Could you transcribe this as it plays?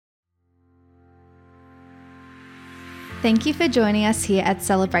Thank you for joining us here at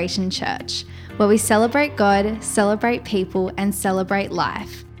Celebration Church, where we celebrate God, celebrate people, and celebrate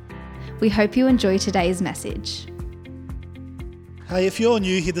life. We hope you enjoy today's message. Hey, if you're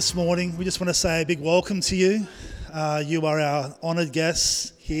new here this morning, we just want to say a big welcome to you. You are our honoured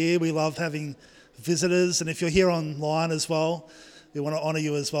guests here. We love having visitors, and if you're here online as well, we want to honour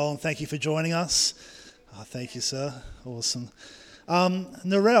you as well, and thank you for joining us. Thank you, sir. Awesome.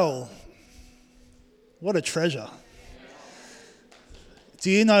 Narelle, what a treasure. Do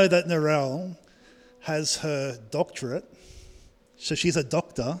you know that Narelle has her doctorate? So she's a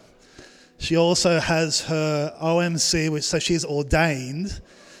doctor. She also has her OMC, so she's ordained.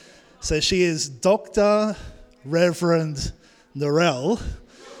 So she is Dr. Reverend Narelle.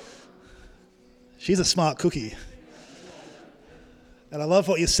 She's a smart cookie. And I love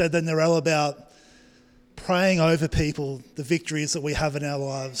what you said there, Narelle, about praying over people, the victories that we have in our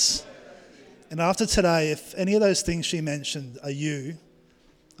lives. And after today, if any of those things she mentioned are you,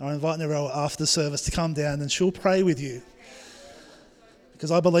 I invite Narelle after the service to come down and she'll pray with you.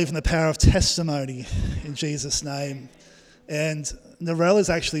 Because I believe in the power of testimony in Jesus' name. And Narelle is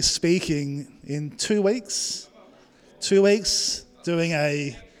actually speaking in 2 weeks. 2 weeks doing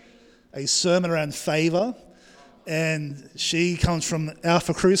a sermon around favour. And she comes from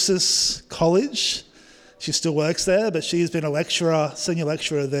Alpha Crucis College. She still works there, but she's been a lecturer, senior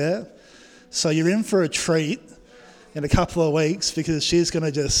lecturer there. So you're in for a treat in a couple of weeks because she's going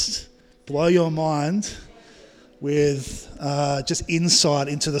to just blow your mind with just insight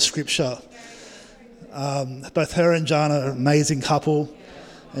into the scripture. Both her and Jana are an amazing couple,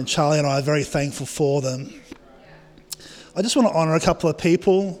 and Charlie and I are very thankful for them. I just want to honour a couple of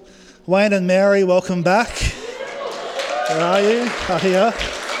people. Wayne and Mary, welcome back. Where are you? Are here?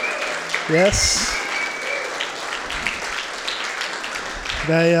 Yes.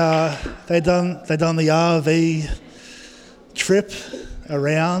 They done the RV trip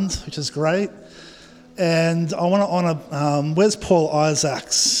around, which is great. And I want to honour, where's Paul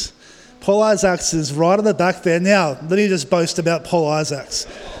Isaacs? Paul Isaacs is right at the back there. Now, let me just boast about Paul Isaacs.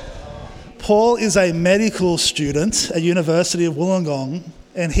 Paul is a medical student at University of Wollongong,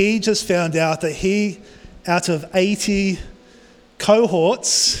 and he just found out that he, out of 80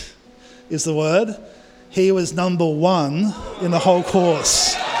 cohorts, is the word, he was number 1 in the whole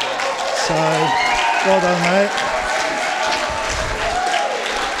course. So, well done, mate.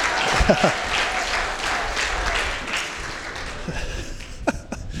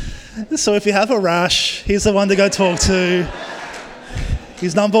 So if you have a rash, he's the one to go talk to.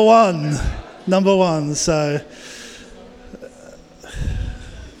 He's number one. So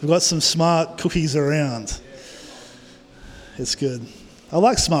we've got some smart cookies around. It's good. I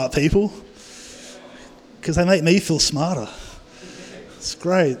like smart people because they make me feel smarter. It's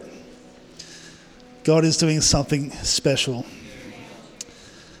great. God is doing something special.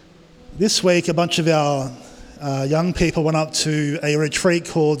 This week, a bunch of our young people went up to a retreat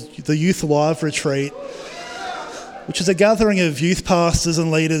called the Youth Alive Retreat, which is a gathering of youth pastors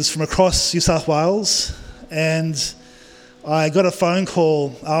and leaders from across New South Wales. And I got a phone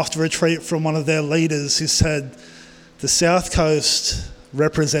call after retreat from one of their leaders who said the South Coast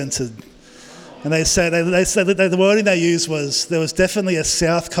represented. And they said the wording they used was there was definitely a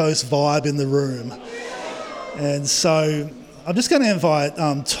South Coast vibe in the room. And so I'm just going to invite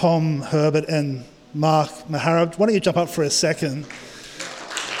Tom Herbert and Mark Mahara. Why don't you jump up for a second?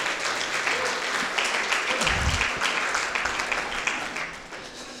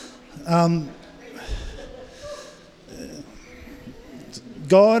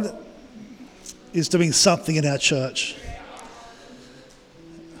 God is doing something in our church.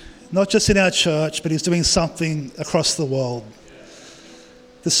 Not just in our church, but he's doing something across the world.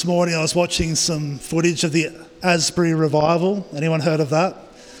 This morning I was watching some footage of the Asbury Revival. Anyone heard of that?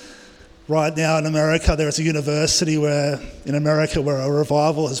 Right now in America, there is a university where a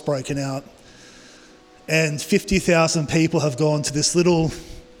revival has broken out. And 50,000 people have gone to this semi-little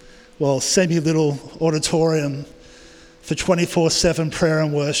auditorium for 24/7 prayer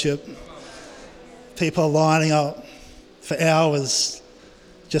and worship. People are lining up for hours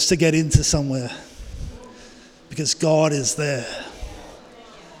just to get into somewhere because God is there.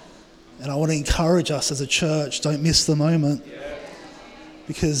 And I want to encourage us as a church, don't miss the moment,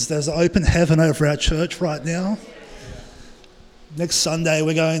 because there's an open heaven over our church right now. Next Sunday,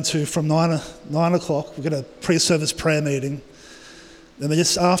 we're going to, from 9 o'clock, we're going to pre-service prayer meeting. Then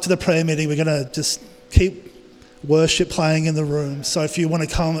just after the prayer meeting, we're going to just keep worship playing in the room. So if you want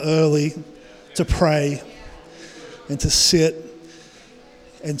to come early to pray and to sit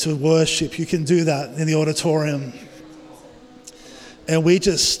and to worship, you can do that in the auditorium. And we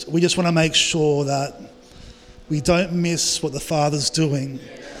just want to make sure that we don't miss what the Father's doing.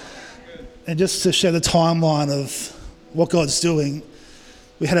 And just to share the timeline of what God's doing,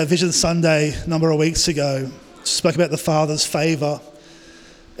 we had a Vision Sunday a number of weeks ago, spoke about the Father's favour,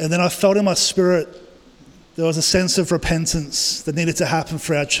 and then I felt in my spirit there was a sense of repentance that needed to happen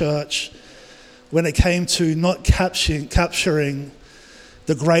for our church when it came to not capturing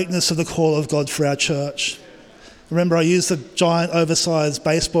the greatness of the call of God for our church. Remember, I used the giant oversized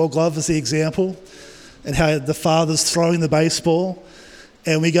baseball glove as the example, and how the Father's throwing the baseball,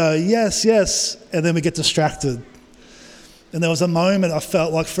 and we go, yes, yes, and then we get distracted. And there was a moment I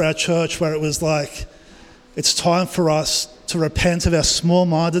felt like for our church where it was like, it's time for us to repent of our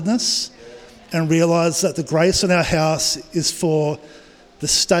small-mindedness and realise that the grace in our house is for the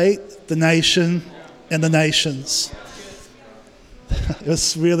state, the nation, and the nations. It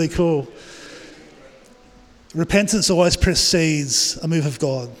was really cool. Repentance always precedes a move of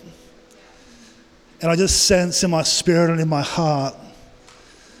God. And I just sense in my spirit and in my heart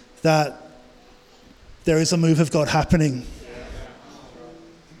that there is a move of God happening.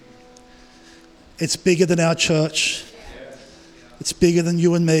 It's bigger than our church. It's bigger than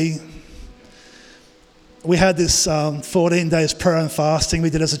you and me. We had this 14 days prayer and fasting we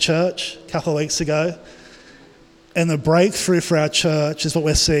did as a church a couple of weeks ago. And the breakthrough for our church is what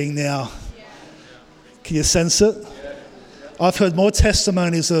we're seeing now. Can you sense it? I've heard more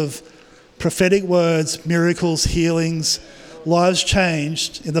testimonies of prophetic words, miracles, healings, lives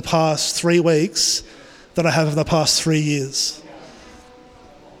changed in the past 3 weeks than I have in the past 3 years.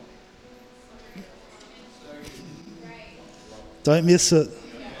 Don't miss it.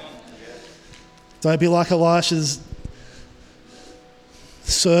 Don't be like Elisha's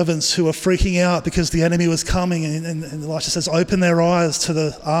servants who were freaking out because the enemy was coming, and Elisha says, open their eyes to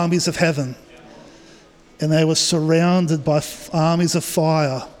the armies of heaven. And they were surrounded by armies of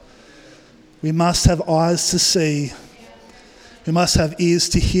fire. We must have eyes to see. We must have ears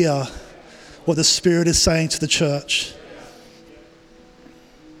to hear what the Spirit is saying to the church.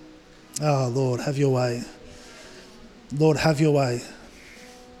 Oh, Lord, have your way. Lord, have your way.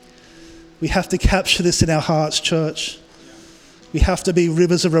 We have to capture this in our hearts, church. We have to be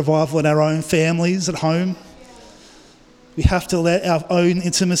rivers of revival in our own families at home. We have to let our own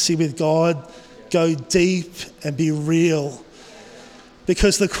intimacy with God go deep and be real.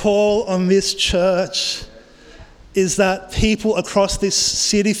 Because the call on this church is that people across this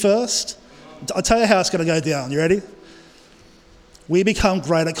city first, I'll tell you how it's going to go down. You ready? We become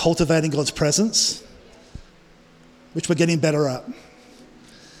great at cultivating God's presence, which we're getting better at.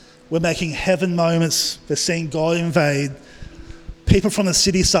 We're making heaven moments. We're seeing God invade. People from the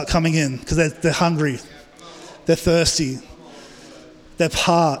city start coming in because they're hungry. They're thirsty. They're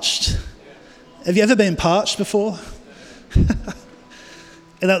parched. Have you ever been parched before?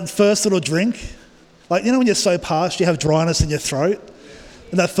 And that first little drink, like, you know when you're so parched, you have dryness in your throat?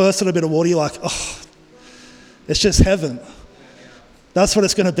 And that first little bit of water, you're like, oh, it's just heaven. That's what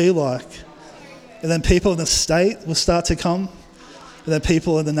it's going to be like. And then people in the state will start to come. And then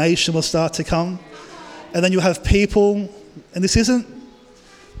people in the nation will start to come. And then you'll have people, and this isn't,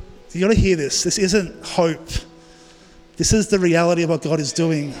 you got to hear this, this isn't hope. This is the reality of what God is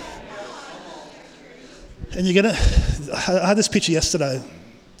doing. And you're going to, I had this picture yesterday.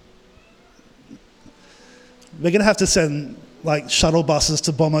 We're going to have to send like shuttle buses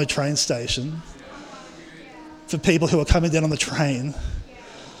to Bomo train station for people who are coming down on the train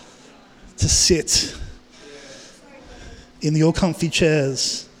to sit in your comfy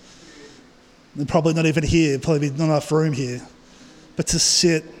chairs. And probably not even here, probably not enough room here, but to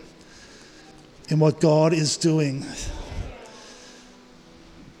sit in what God is doing.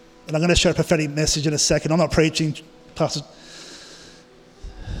 And I'm going to share a prophetic message in a second. I'm not preaching. Pastor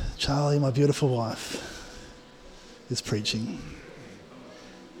Charlie, my beautiful wife, is preaching.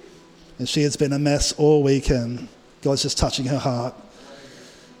 And she has been a mess all weekend. God's just touching her heart.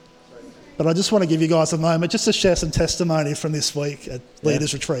 But I just want to give you guys a moment just to share some testimony from this week at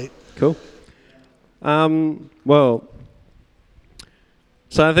Leaders Retreat. Cool. Well,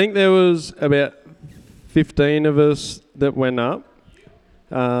 so I think there was about 15 of us that went up.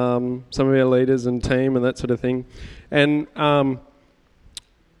 Some of our leaders and team and that sort of thing. And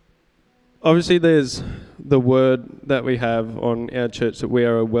obviously there's the word that we have on our church that we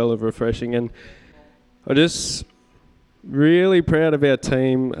are a well of refreshing. And I'm just really proud of our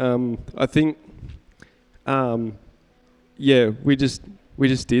team. I think, we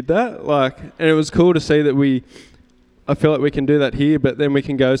just did that. And it was cool to see that I feel like we can do that here, but then we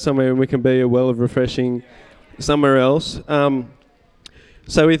can go somewhere and we can be a well of refreshing somewhere else.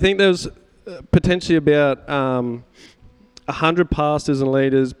 So we think there's potentially about 100 pastors and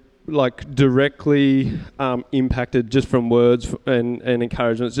leaders like directly impacted just from words and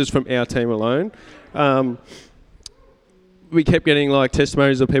encouragements, just from our team alone. We kept getting like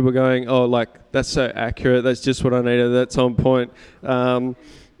testimonies of people going, oh, like, that's so accurate, that's just what I needed, that's on point. God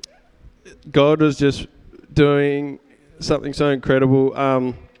was just doing something so incredible.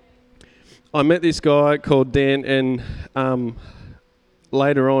 I met this guy called Dan, and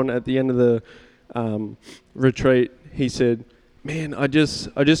later on at the end of the retreat, he said, man, I just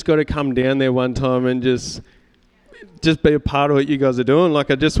got to come down there one time and just be a part of what you guys are doing.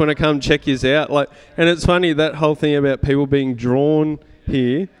 Like, I just want to come check yous out. Like, and it's funny, that whole thing about people being drawn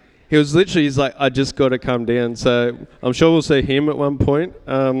here, he's like, I just got to come down. So I'm sure we'll see him at one point.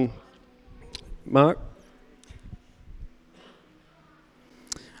 Mark?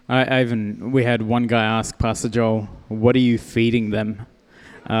 We had one guy ask Pastor Joel, what are you feeding them?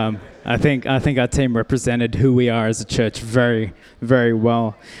 I think our team represented who we are as a church very, very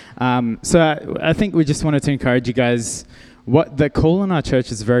well. So I think we just wanted to encourage you guys. What the call in our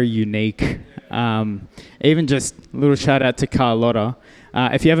church is very unique. Even just a little shout out to Carlotta.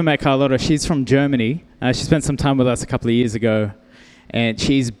 If you haven't met Carlotta, she's from Germany. She spent some time with us a couple of years ago. And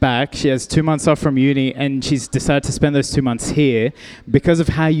she's back. She has 2 months off from uni, and she's decided to spend those 2 months here because of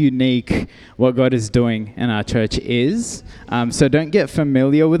how unique what God is doing in our church is. So don't get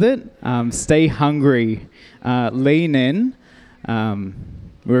familiar with it. Stay hungry. Lean in.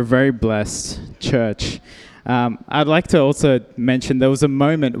 We're a very blessed church. I'd like to also mention there was a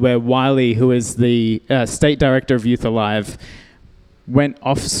moment where Wiley, who is the State Director of Youth Alive, went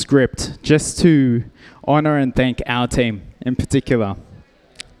off script just to honor and thank our team in particular.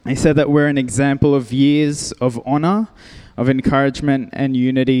 He said that we're an example of years of honor, of encouragement and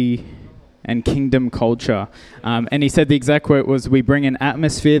unity and kingdom culture. And he said the exact quote was, we bring an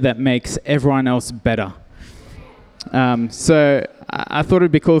atmosphere that makes everyone else better. So I thought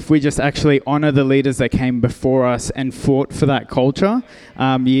it'd be cool if we just actually honor the leaders that came before us and fought for that culture.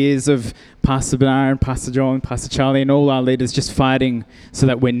 Years of Pastor Bernard, Pastor Joel, and Pastor Charlie, and all our leaders just fighting so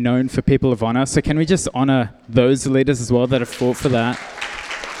that we're known for people of honor. So can we just honor those leaders as well that have fought for that?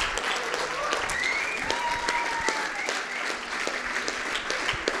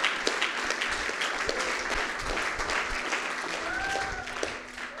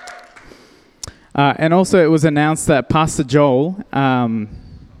 And also it was announced that Pastor Joel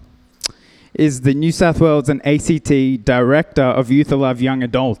is the New South Wales and ACT Director of Youth Alive Young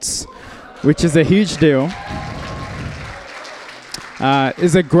Adults, which is a huge deal.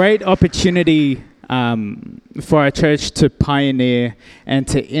 It's a great opportunity for our church to pioneer and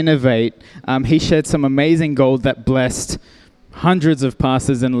to innovate. He shared some amazing gold that blessed hundreds of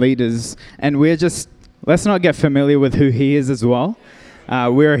pastors and leaders, and let's not get familiar with who he is as well.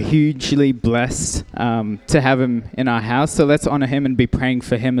 We're hugely blessed to have him in our house, so let's honor him and be praying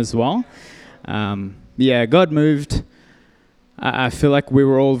for him as well. God moved. I feel like we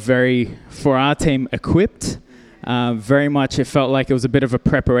were all for our team, equipped. Very much it felt like it was a bit of a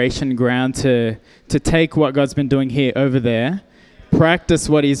preparation ground to take what God's been doing here over there, practice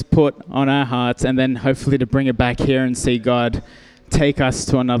what he's put on our hearts, and then hopefully to bring it back here and see God take us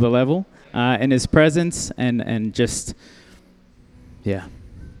to another level in his presence and just... Yeah,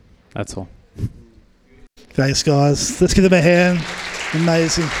 that's all. Thanks, guys. Let's give them a hand.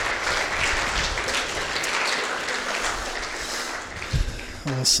 Amazing.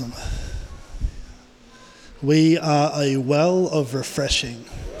 Awesome. We are a well of refreshing.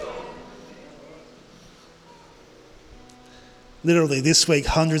 Literally, this week,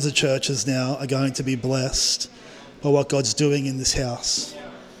 hundreds of churches now are going to be blessed by what God's doing in this house.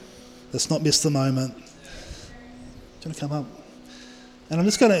 Let's not miss the moment. Do you want to come up? And I'm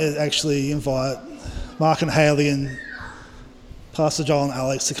just going to actually invite Mark and Hayley and Pastor Joel and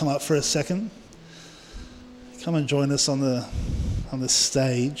Alex to come up for a second. Come and join us on the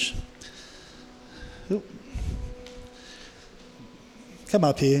stage. Oop. Come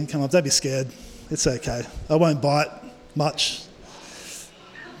up here, come up. Don't be scared. It's okay. I won't bite much.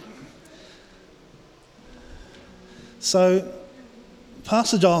 So,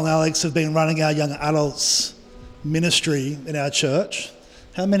 Pastor Joel and Alex have been running our young adults ministry in our church.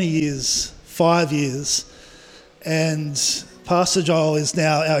 How many years? 5 years. And Pastor Joel is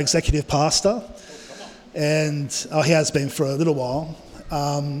now our executive pastor. And he has been for a little while.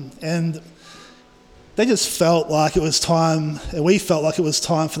 And they just felt like it was time, and we felt like it was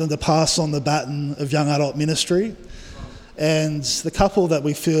time for them to pass on the baton of young adult ministry. And the couple that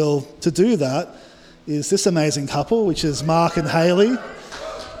we feel to do that is this amazing couple, which is Mark and Hayley.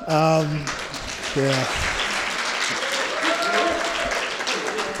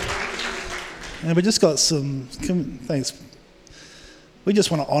 And we just got thanks. we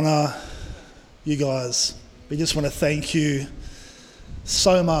just want to honour you guys. We just want to thank you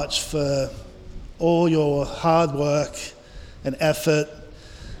so much for all your hard work and effort.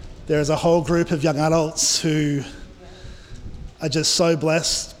 There is a whole group of young adults who are just so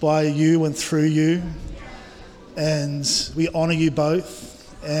blessed by you and through you, and we honour you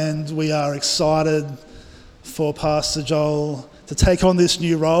both, and we are excited for Pastor Joel to take on this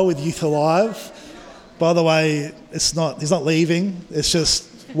new role with Youth Alive. By the way, he's not leaving, it's just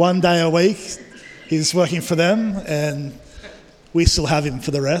one day a week he's working for them, and we still have him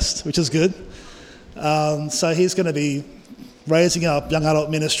for the rest, which is good. So he's going to be raising up young adult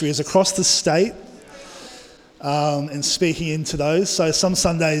ministries across the state and speaking into those. So some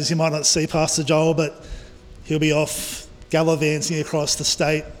Sundays you might not see Pastor Joel, but he'll be off gallivanting across the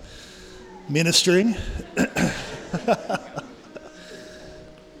state ministering.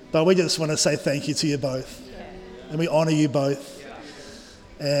 But we just want to say thank you to you both, and we honour you both.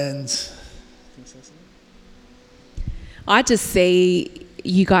 And I just see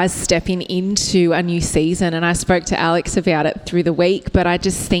you guys stepping into a new season, and I spoke to Alex about it through the week, but I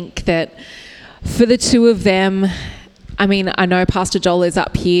just think that for the two of them, I mean, I know Pastor Joel is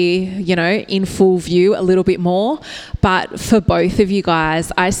up here, you know, in full view a little bit more, but for both of you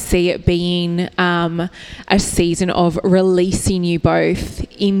guys, I see it being a season of releasing you both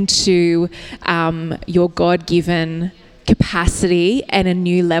into your God-given capacity and a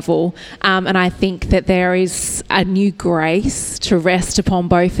new level. And I think that there is a new grace to rest upon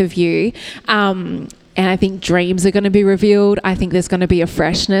both of you. And I think dreams are going to be revealed. I think there's going to be a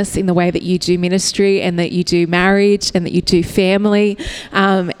freshness in the way that you do ministry and that you do marriage and that you do family.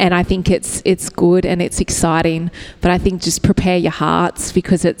 And I think it's good and it's exciting. But I think just prepare your hearts,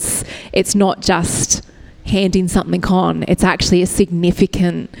 because it's not just handing something on. It's actually a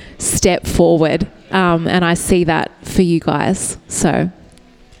significant step forward. And I see that for you guys. So,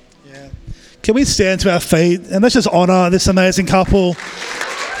 yeah. Can we stand to our feet and let's just honour this amazing couple.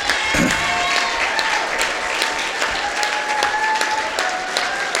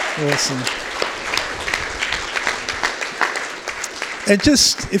 Awesome. And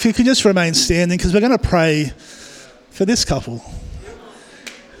just, if you could just remain standing, because we're going to pray for this couple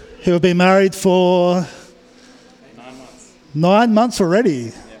who have been married for 9 months already.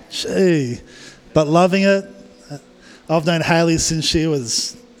 Yeah. Gee. But loving it. I've known Hayley since she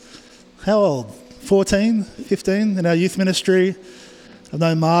was, how old? 14, 15 in our youth ministry. I've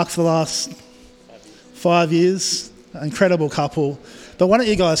known Mark for the last 5 years. An incredible couple. But why don't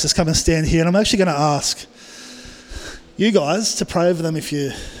you guys just come and stand here, and I'm actually going to ask you guys to pray over them if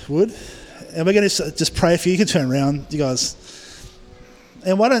you would. And we're going to just pray for you. You can turn around, you guys.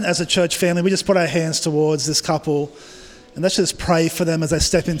 And why don't, as a church family, we just put our hands towards this couple and let's just pray for them as they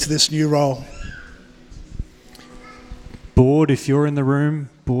step into this new role. Board, if you're in the room,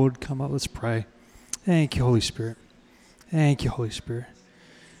 Board, come up, let's pray. Thank you, Holy Spirit. Thank you, Holy Spirit.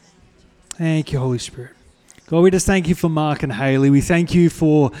 Thank you, Holy Spirit. God, we just thank you for Mark and Hayley. We thank you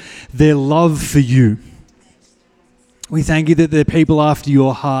for their love for you. We thank you that they're people after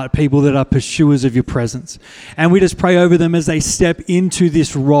your heart, people that are pursuers of your presence. And we just pray over them as they step into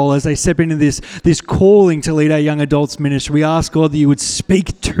this role, as they step into this calling to lead our young adults ministry. We ask, God, that you would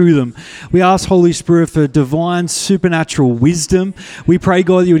speak to them. We ask, Holy Spirit, for divine supernatural wisdom. We pray,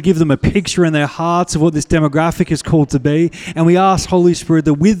 God, that you would give them a picture in their hearts of what this demographic is called to be. And we ask, Holy Spirit,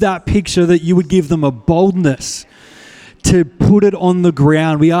 that with that picture that you would give them a boldness to put it on the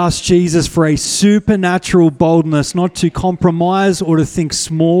ground. We ask Jesus for a supernatural boldness, not to compromise or to think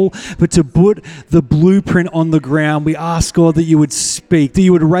small, but to put the blueprint on the ground. We ask, God, that you would speak, that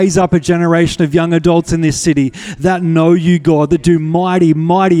you would raise up a generation of young adults in this city that know you, God, that do mighty,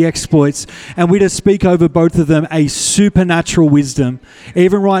 mighty exploits. And we just speak over both of them a supernatural wisdom.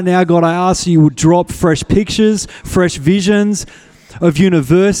 Even right now, God, I ask that you would drop fresh pictures, fresh visions, of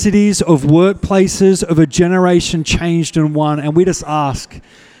universities, of workplaces, of a generation changed in one. And we just ask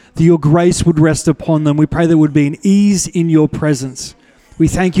that your grace would rest upon them. We pray there would be an ease in your presence. We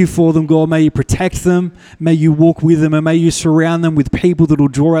thank you for them, God. May you protect them. May you walk with them. And may you surround them with people that will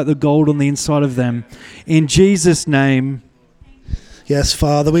draw out the gold on the inside of them. In Jesus' name. Yes,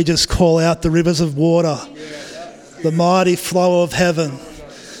 Father, we just call out the rivers of water, the mighty flow of heaven.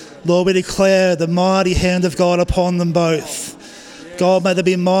 Lord, we declare the mighty hand of God upon them both. God, may there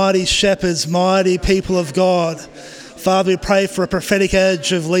be mighty shepherds, mighty people of God. Father, we pray for a prophetic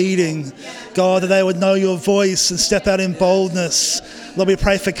edge of leading. God, that they would know your voice and step out in boldness. Lord, we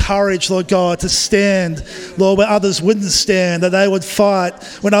pray for courage, Lord God, to stand, Lord, where others wouldn't stand, that they would fight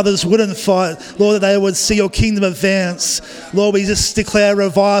when others wouldn't fight. Lord, that they would see your kingdom advance. Lord, we just declare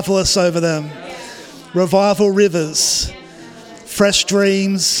revivalists over them. Revival rivers fresh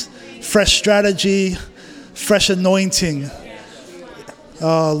dreams, fresh strategy, fresh anointing.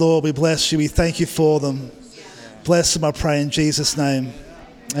 Oh, Lord, we bless you. We thank you for them. Bless them, I pray, in Jesus' name.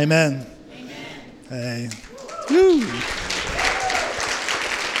 Amen. Hey. Woo.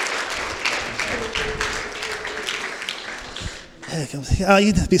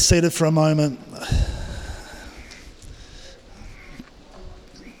 You can be seated for a moment.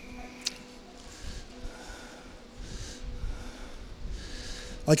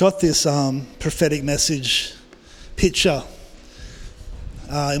 I got this prophetic message picture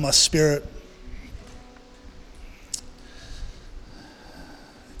in my spirit.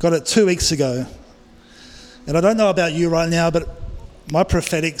 Got it 2 weeks ago. And I don't know about you right now, but my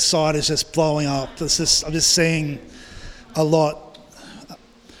prophetic side is just blowing up. I'm just seeing a lot.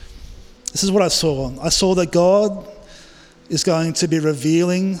 This is what I saw. I saw that God is going to be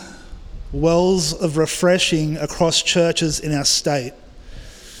revealing wells of refreshing across churches in our state.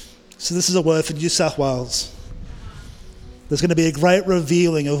 So this is a word for New South Wales. There's going to be a great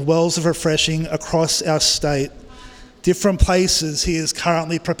revealing of wells of refreshing across our state. Different places he is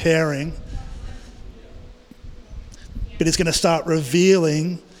currently preparing, but he's going to start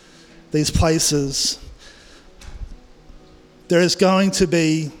revealing these places. There is going to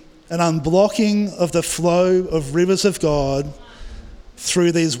be an unblocking of the flow of rivers of God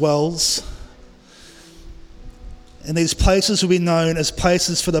through these wells. And these places will be known as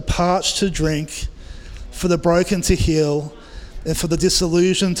places for the parched to drink, for the broken to heal, and for the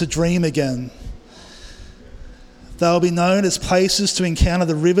disillusioned to dream again. They'll be known as places to encounter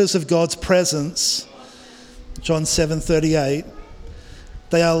the rivers of God's presence, John 7:38.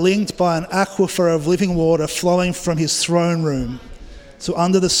 They are linked by an aquifer of living water flowing from his throne room. So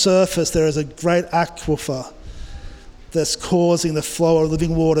under the surface there is a great aquifer that's causing the flow of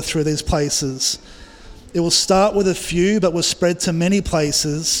living water through these places. It will start with a few, but will spread to many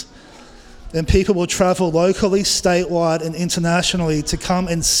places. And people will travel locally, statewide, and internationally to come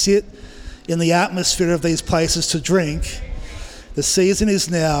and sit in the atmosphere of these places to drink. The season is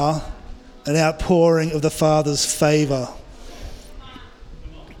now an outpouring of the Father's favour.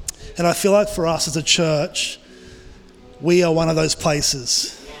 And I feel like for us as a church, we are one of those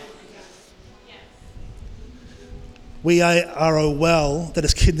places. We are a well that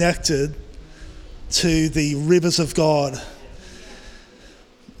is connected to the rivers of God.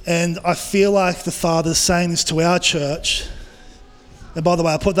 And I feel like the Father's saying this to our church. And by the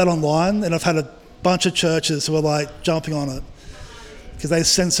way, I put that online, and I've had a bunch of churches who are like jumping on it because they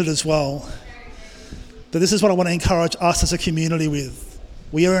sense it as well. But this is what I want to encourage us as a community with.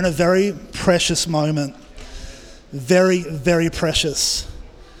 We are in a very precious moment. Very, very precious.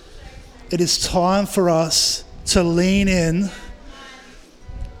 It is time for us to lean in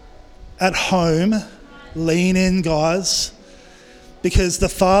at home. Lean in, guys, because the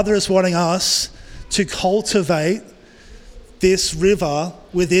Father is wanting us to cultivate this river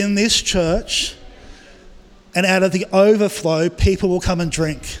within this church, and out of the overflow, people will come and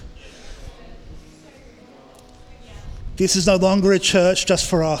drink. This is no longer a church just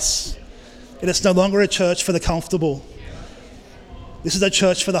for us. It is no longer a church for the comfortable. This is a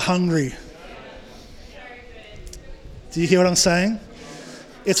church for the hungry. Do you hear what I'm saying?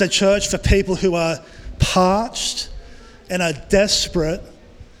 It's a church for people who are parched and are desperate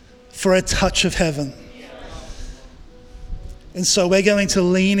for a touch of heaven. And so we're going to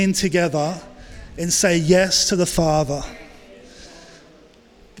lean in together and say yes to the Father,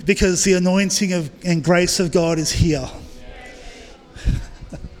 because the anointing and grace of God is here.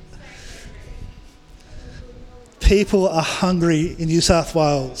 People are hungry in New South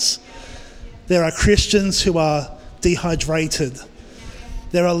Wales. There are Christians who are dehydrated.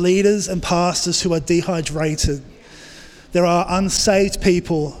 There are leaders and pastors who are dehydrated. There are unsaved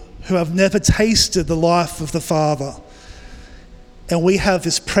people who have never tasted the life of the Father. And we have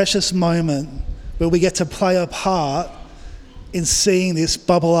this precious moment where we get to play a part in seeing this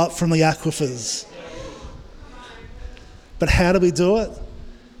bubble up from the aquifers. But how do we do it?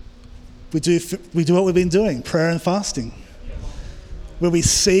 We do what we've been doing, prayer and fasting, where we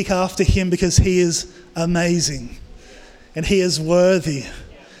seek after him because he is amazing and he is worthy.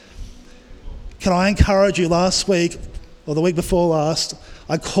 Can I encourage you, last week or the week before last,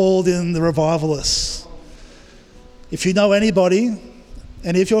 I called in the revivalists. If you know anybody,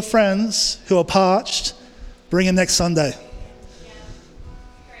 any of your friends who are parched, bring them next Sunday.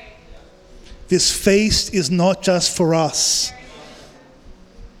 This feast is not just for us.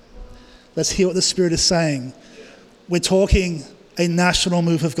 Let's hear what the Spirit is saying. We're talking a national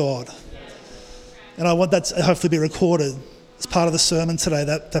move of God. And I want that to hopefully be recorded as part of the sermon today,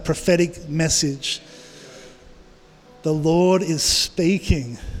 that prophetic message. The Lord is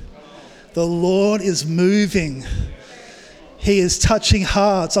speaking. The Lord is moving. He is touching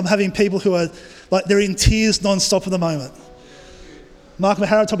hearts. I'm having people who are like, they're in tears non-stop at the moment. Mark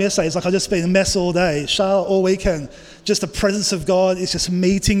Mahara told me yesterday, he's like, I've just been a mess all day. Charlotte, all weekend. Just the presence of God is just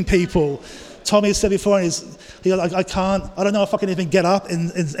meeting people. Tommy said before, and he goes, I don't know if I can even get up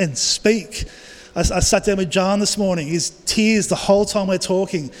and speak. I sat down with John this morning. His tears the whole time we're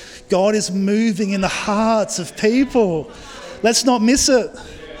talking. God is moving in the hearts of people. Let's not miss it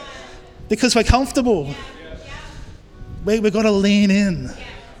because we're comfortable. We've got to lean in.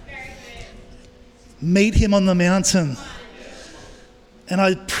 Meet him on the mountain. And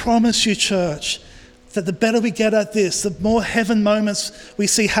I promise you, church, that the better we get at this, the more heaven moments we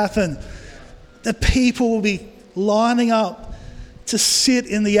see happen, the people will be lining up to sit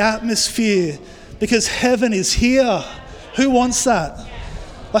in the atmosphere because heaven is here. Who wants that?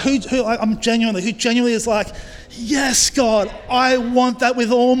 Like who genuinely is like, yes, God, I want that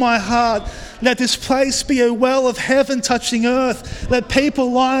with all my heart. Let this place be a well of heaven touching earth. Let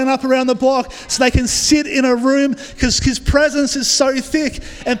people line up around the block so they can sit in a room because his presence is so thick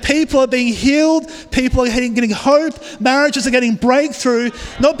and people are being healed, people are getting hope, marriages are getting breakthrough,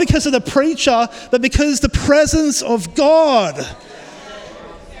 not because of the preacher, but because the presence of God.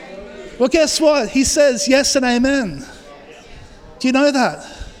 Well, guess what? He says yes and amen. Do you know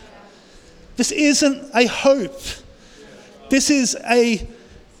that? This isn't a hope. This is a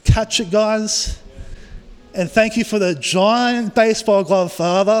catch it, guys. And thank you for the giant baseball glove,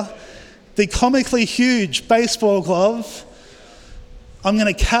 Father. The comically huge baseball glove. I'm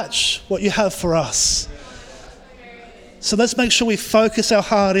going to catch what you have for us. So let's make sure we focus our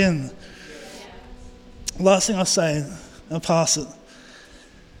heart in. Last thing I'll say, I'll pass it.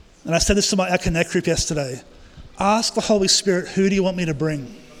 And I said this to our Connect group yesterday. Ask the Holy Spirit, who do you want me to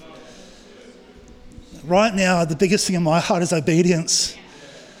bring? Right now, the biggest thing in my heart is obedience.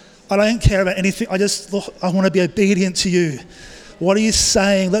 I don't care about anything. I want to be obedient to you. What are you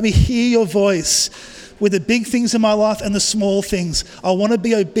saying? Let me hear your voice with the big things in my life and the small things. I want to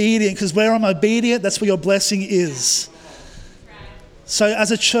be obedient because where I'm obedient, that's where your blessing is. So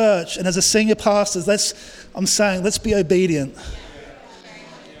as a church and as a senior pastors, let's be obedient.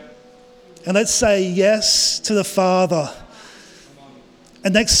 And let's say yes to the Father.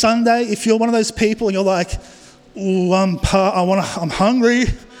 And next Sunday, if you're one of those people and you're like, ooh, I'm hungry,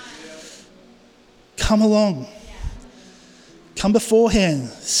 come along. Come beforehand.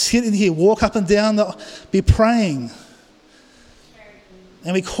 Sit in here. Walk up and down. Be praying.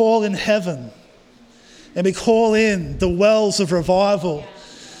 And we call in heaven. And we call in the wells of revival.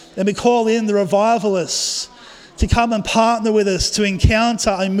 And we call in the revivalists to come and partner with us to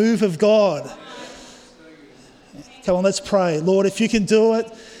encounter a move of God. Come on, let's pray. Lord, if you can do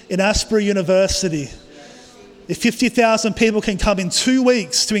it in Asbury University, if 50,000 people can come in 2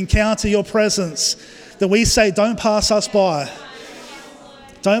 weeks to encounter your presence, then we say, don't pass us by.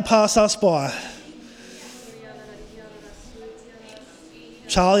 Don't pass us by.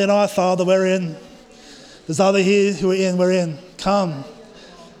 Charlie and I, Father, we're in. There's others here who are in, we're in. Come.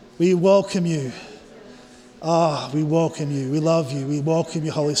 We welcome you. We welcome you. We love you. We welcome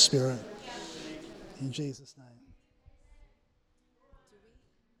you, Holy Spirit. In Jesus' name.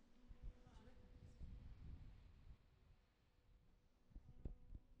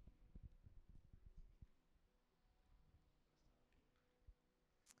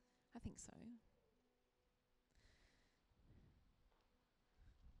 I think so.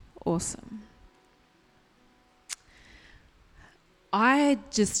 Awesome. I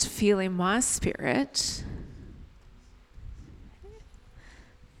just feel in my spirit,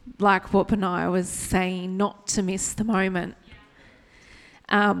 like what Benaiah was saying, not to miss the moment.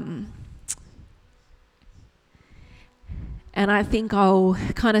 And I think I'll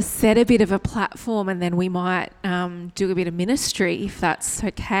kind of set a bit of a platform and then we might do a bit of ministry, if that's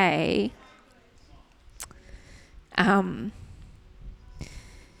okay.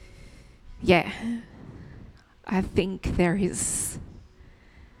 I think there is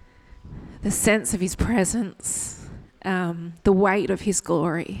the sense of his presence, the weight of his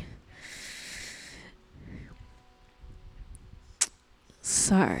glory.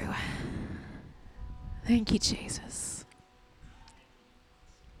 So, thank you, Jesus.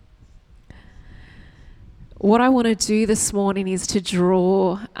 What I want to do this morning is to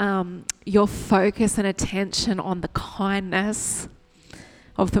draw your focus and attention on the kindness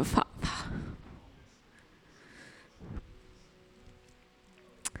of the Father.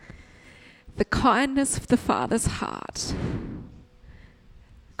 The kindness of the Father's heart.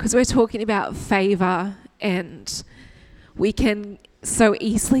 Because we're talking about favour and we can so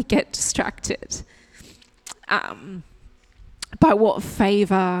easily get distracted. by what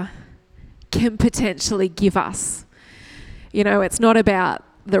favour can potentially give us. You know, it's not about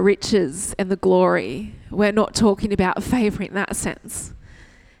the riches and the glory. We're not talking about favour in that sense.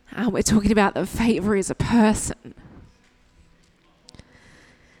 We're talking about the favour as a person.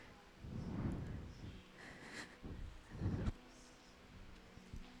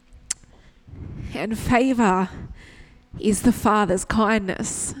 And favour is the Father's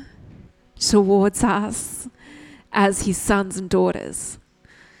kindness towards us as his sons and daughters.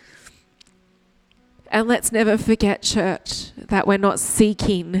 And let's never forget, church, that we're not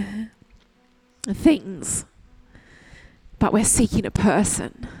seeking things, but we're seeking a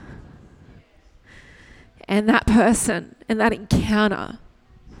person. And that person and that encounter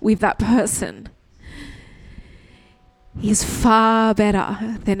with that person is far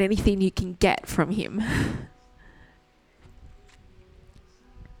better than anything you can get from him.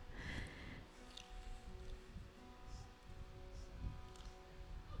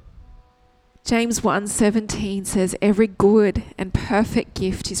 James 1:17 says, every good and perfect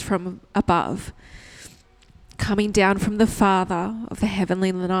gift is from above, coming down from the Father of the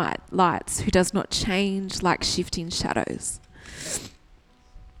heavenly lights, who does not change like shifting shadows.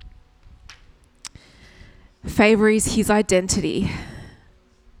 Favour is his identity,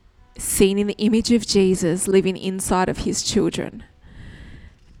 seen in the image of Jesus living inside of his children.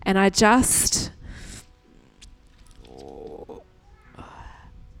 And I just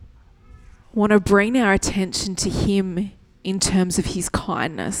want to bring our attention to him in terms of his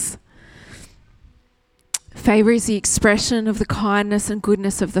kindness. Favour is the expression of the kindness and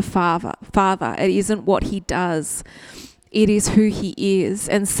goodness of the Father. It isn't what he does. It is who he is.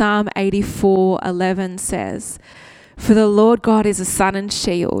 And Psalm 84:11 says, for the Lord God is a sun and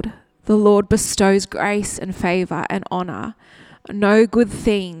shield. The Lord bestows grace and favour and honour. No good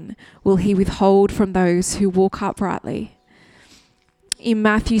thing will he withhold from those who walk uprightly. In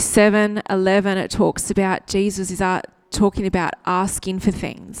Matthew 7:11, it talks about Jesus is talking about asking for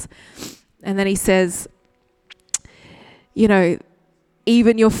things. And then he says, you know,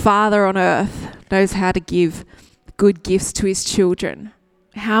 even your Father on earth knows how to give good gifts to his children.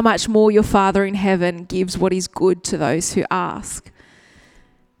 How much more your Father in heaven gives what is good to those who ask.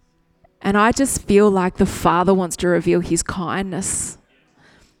 And I just feel like the Father wants to reveal his kindness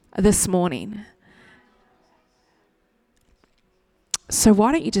this morning. So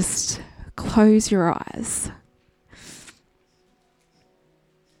why don't you just close your eyes?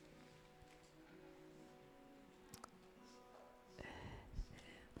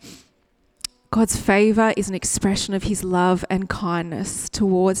 God's favour is an expression of his love and kindness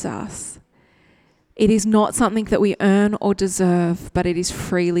towards us. It is not something that we earn or deserve, but it is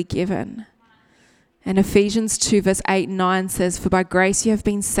freely given. And Ephesians 2:8-9 says, for by grace you have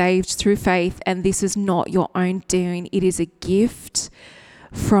been saved through faith, and this is not your own doing. It is a gift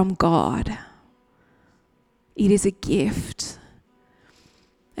from God. It is a gift.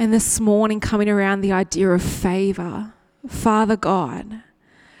 And this morning, coming around the idea of favour, Father God,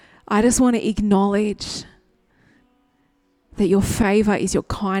 I just want to acknowledge that your favour is your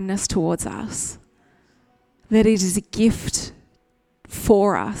kindness towards us, that it is a gift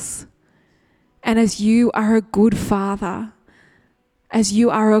for us. And as you are a good Father, as you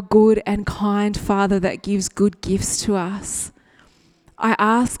are a good and kind Father that gives good gifts to us, I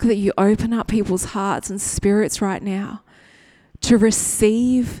ask that you open up people's hearts and spirits right now to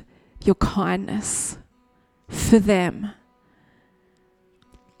receive your kindness for them.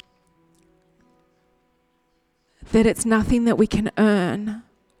 That it's nothing that we can earn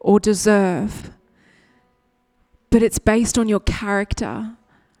or deserve, but it's based on your character,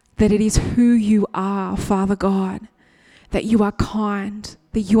 that it is who you are, Father God, that you are kind,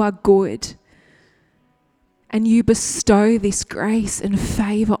 that you are good, and you bestow this grace and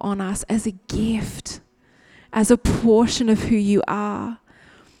favour on us as a gift, as a portion of who you are.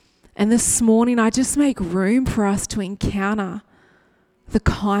 And this morning, I just make room for us to encounter the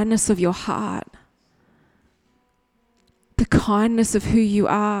kindness of your heart, the kindness of who you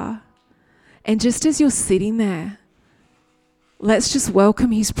are. And just as you're sitting there, let's just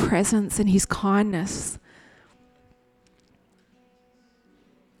welcome his presence and his kindness.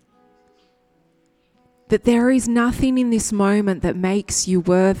 That there is nothing in this moment that makes you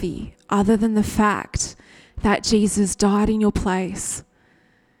worthy other than the fact that Jesus died in your place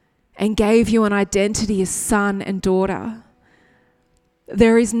and gave you an identity as son and daughter.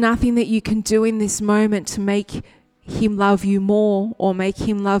 There is nothing that you can do in this moment to make him love you more or make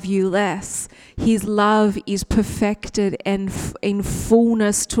him love you less. His love is perfected and in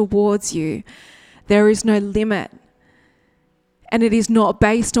fullness towards you. There is no limit. And it is not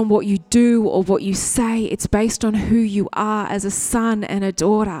based on what you do or what you say. It's based on who you are as a son and a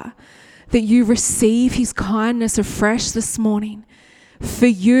daughter. That you receive his kindness afresh this morning for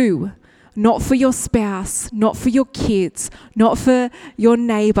you, not for your spouse, not for your kids, not for your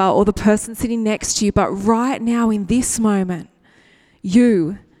neighbor or the person sitting next to you, but right now in this moment,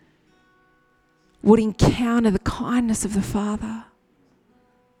 you would encounter the kindness of the Father.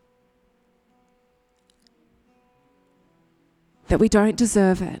 That we don't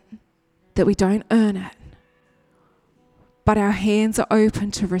deserve it, that we don't earn it, but our hands are open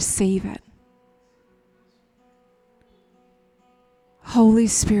to receive it. Holy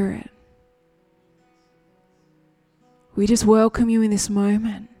Spirit, we just welcome you in this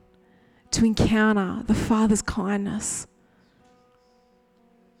moment to encounter the Father's kindness.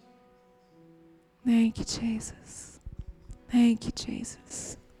 Thank you, Jesus. Thank you,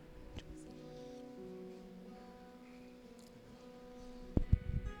 Jesus.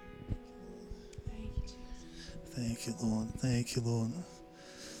 Thank you, Lord. Thank you, Lord.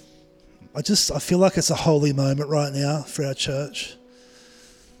 I feel like it's a holy moment right now for our church.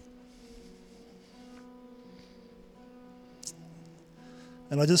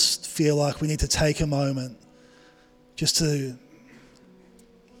 And I just feel like we need to take a moment just to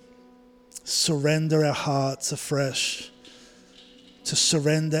surrender our hearts afresh, to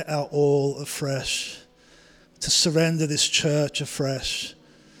surrender our all afresh, to surrender this church afresh,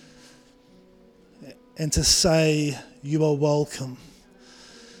 and to say, you are welcome.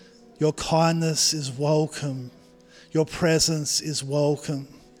 Your kindness is welcome. Your presence is welcome.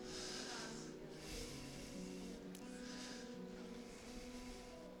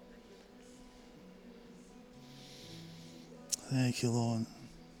 Thank you, Lord.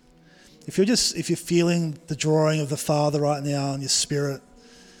 If you're feeling the drawing of the Father right now in your spirit,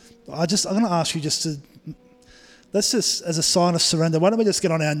 I'm going to ask you let's just, as a sign of surrender, why don't we just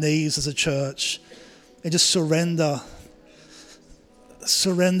get on our knees as a church and just surrender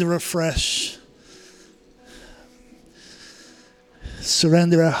afresh.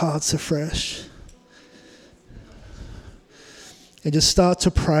 Surrender our hearts afresh. And just start to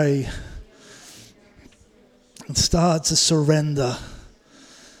pray and start to surrender.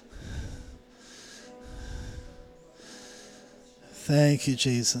 Thank you,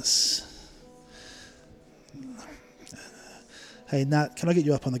 Jesus. Hey, Nat, can I get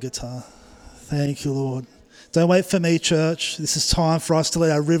you up on the guitar? Thank you, Lord. Don't wait for me, church. This is time for us to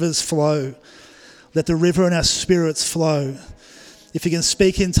let our rivers flow. Let the river in our spirits flow. If you can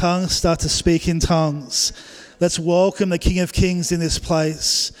speak in tongues, start to speak in tongues. Let's welcome the King of Kings in this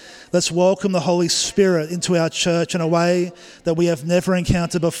place. Let's welcome the Holy Spirit into our church in a way that we have never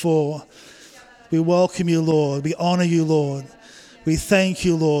encountered before. We welcome you, Lord. We honor you, Lord. We thank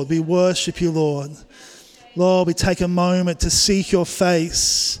you, Lord. We worship you, Lord. Lord, we take a moment to seek your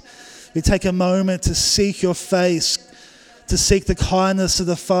face. We take a moment to seek your face, to seek the kindness of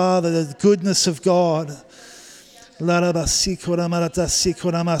the Father, the goodness of God. Come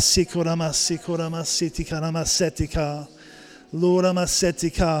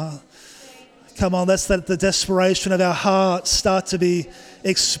on, let's let the desperation of our hearts start to be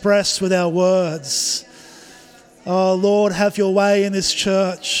expressed with our words. Oh, Lord, have your way in this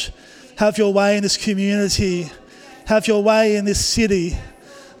church. Have your way in this community. Have your way in this city.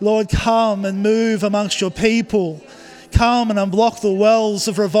 Lord, come and move amongst your people. Come and unblock the wells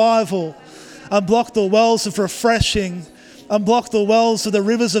of revival. Unblock the wells of refreshing. Unblock the wells of the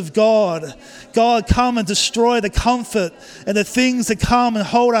rivers of God. God, come and destroy the comfort and the things that come and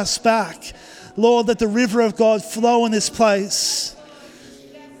hold us back. Lord, let the river of God flow in this place.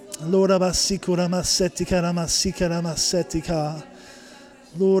 Lord, Lord,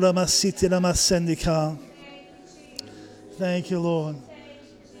 thank you, Lord.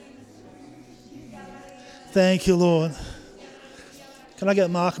 Thank you, Lord. Can I get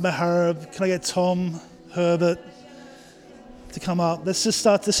Mark Maharab? Can I get Tom Herbert to come up? Let's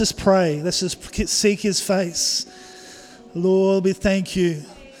just pray. Let's just seek his face. Lord, we thank you.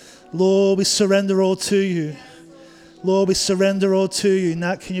 Lord, we surrender all to you. Lord, we surrender all to you.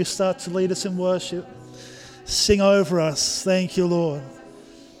 Nat, can you start to lead us in worship? Sing over us. Thank you, Lord.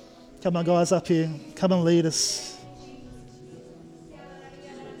 Come on, guys, up here. Come and lead us.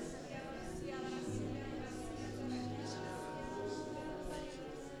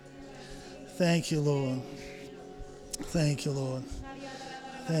 Thank you, Lord. Thank you, Lord.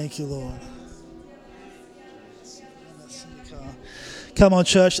 Thank you, Lord. Come on,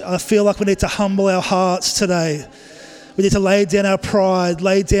 church. I feel like we need to humble our hearts today. We need to lay down our pride,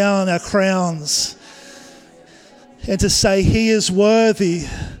 lay down our crowns, and to say, He is worthy.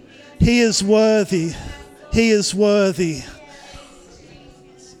 He is worthy. He is worthy.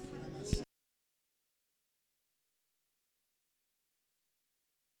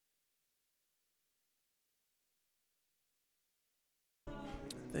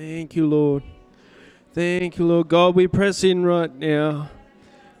 Thank you, Lord. Thank you, Lord. God, we press in right now.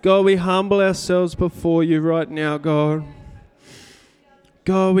 God, we humble ourselves before you right now, God.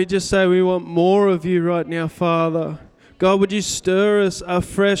 God, we just say we want more of you right now, Father. God, would you stir us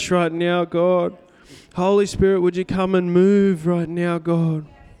afresh right now, God? Holy Spirit, would you come and move right now, God?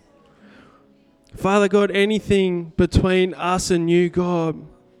 Father God, anything between us and you, God,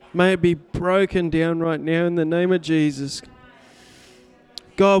 may it be broken down right now in the name of Jesus.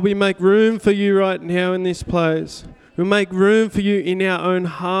 God, we make room for you right now in this place. We make room for you in our own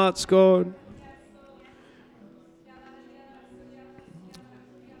hearts, God.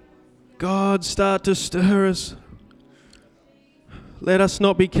 God, start to stir us. Let us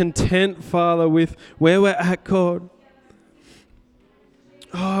not be content, Father, with where we're at, God.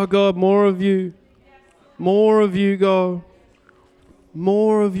 Oh, God, more of you. More of you, God.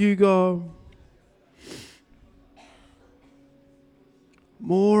 More of you, God.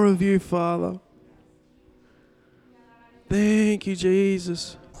 More of you, Father. Thank you,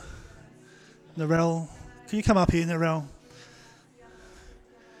 Jesus. Narelle, can you come up here, Narelle?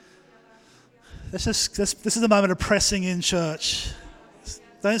 This is the moment of pressing in, church.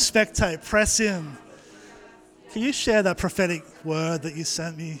 Don't spectate, press in. Can you share that prophetic word that you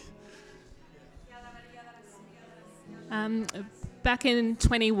sent me? Back in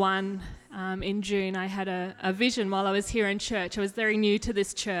 21, in June, I had a vision while I was here in church. I was very new to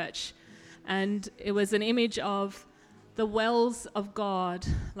this church, and it was an image of the wells of God.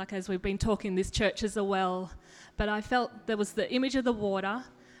 Like as we've been talking, this church is a well, but I felt there was the image of the water,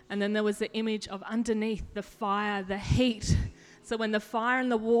 and then there was the image of underneath the fire, the heat. So when the fire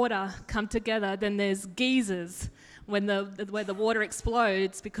and the water come together, then there's geysers where the water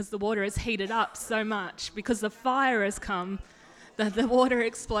explodes because the water is heated up so much. Because the fire has come, the water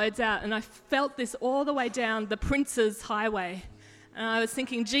explodes out. And I felt this all the way down the Prince's Highway. And I was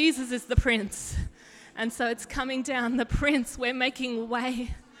thinking, Jesus is the Prince. And so it's coming down the Prince. We're making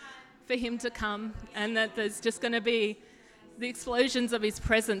way for him to come. And that there's just going to be the explosions of his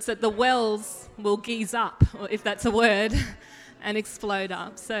presence, that the wells will geyse up, or if that's a word, and explode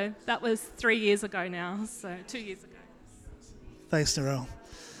up. So that was 3 years ago now, so 2 years ago. Thanks, Narelle.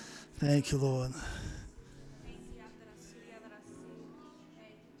 Thank you, Lord.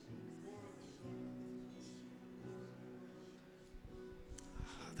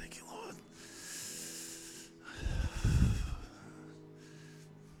 Thank you, Lord.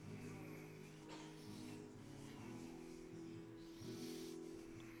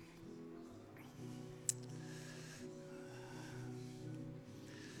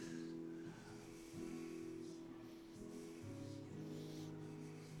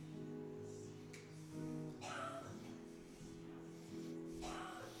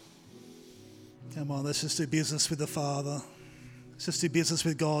 Come on, let's just do business with the Father. Let's just do business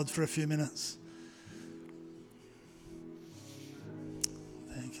with God for a few minutes.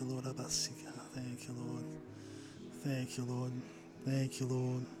 Thank you, Lord. Thank you, Lord. Thank you, Lord. Thank you,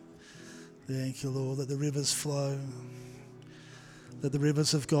 Lord. Thank you, Lord. Let the rivers flow. Let the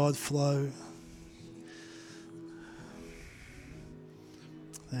rivers of God flow.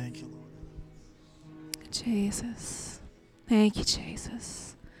 Thank you, Lord. Jesus. Thank you, Jesus.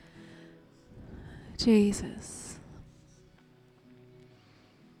 Jesus.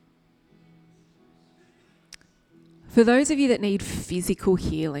 For those of you that need physical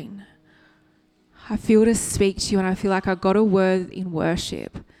healing, I feel to speak to you, and I feel like I got a word in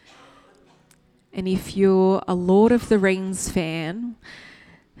worship. And if you're a Lord of the Rings fan,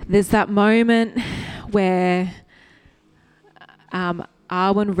 there's that moment where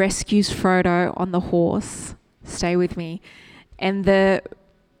Arwen rescues Frodo on the horse. Stay with me. And the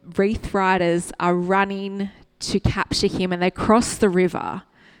Wreath Riders are running to capture him, and they cross the river.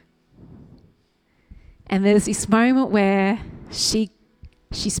 And there's this moment where she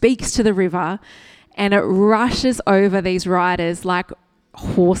speaks to the river, and it rushes over these riders like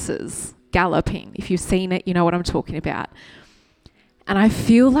horses galloping. If you've seen it, you know what I'm talking about. And I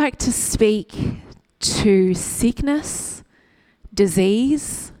feel like to speak to sickness,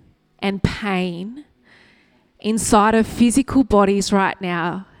 disease, and pain inside of physical bodies right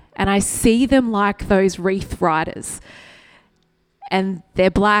now. And I see them like those Wreath Riders, and they're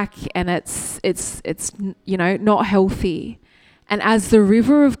black, and it's not healthy. And as the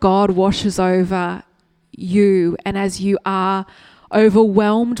river of God washes over you, and as you are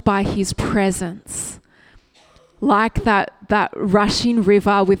overwhelmed by his presence, like that rushing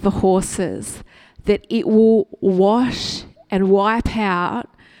river with the horses, that it will wash and wipe out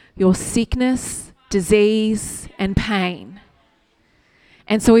your sickness, disease, and pain.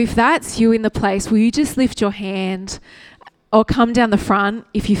 And so if that's you in the place, will you just lift your hand or come down the front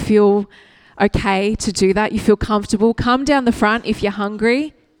if you feel okay to do that, you feel comfortable. Come down the front if you're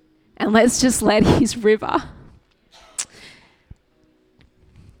hungry, and let's just let his river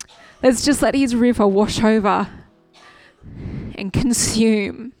wash over and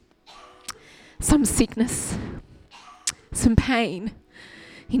consume some sickness, some pain,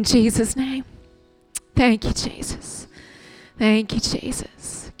 in Jesus' name. Thank you, Jesus. Thank you, Jesus.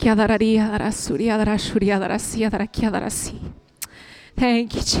 Thank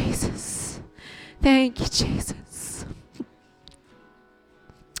you, Jesus. Thank you, Jesus.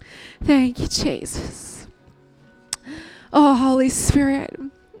 Thank you, Jesus. Oh, Holy Spirit,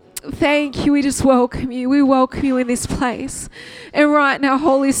 thank you. We just welcome you. We welcome you in this place. And right now,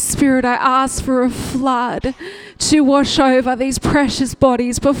 Holy Spirit, I ask for a flood to wash over these precious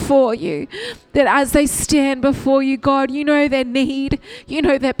bodies before you. That as they stand before you, God, you know their need, you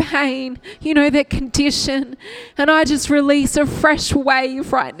know their pain, you know their condition. And I just release a fresh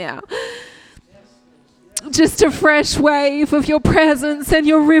wave right now. Just a fresh wave of your presence and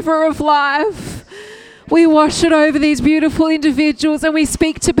your river of life. We wash it over these beautiful individuals, and we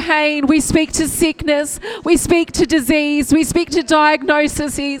speak to pain, we speak to sickness, we speak to disease, we speak to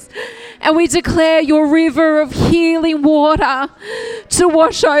diagnoses, and we declare your river of healing water to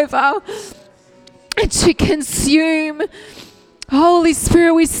wash over and to consume. Holy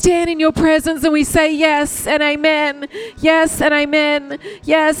Spirit, we stand in your presence and we say yes and amen, yes and amen,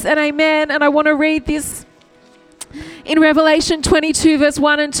 yes and amen. And I want to read this. In Revelation 22 verse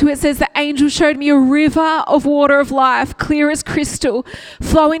 1 and 2, it says, the angel showed me a river of water of life, clear as crystal,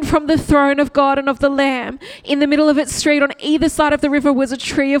 flowing from the throne of God and of the Lamb. In the middle of its street, on either side of the river, was a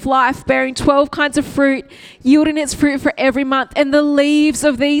tree of life, bearing 12 kinds of fruit, yielding its fruit for every month. And the leaves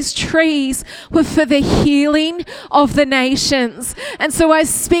of these trees were for the healing of the nations. And so I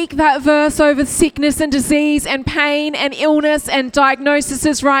speak that verse over sickness and disease and pain and illness and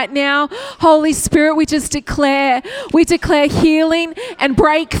diagnoses right now. Holy Spirit, we declare healing and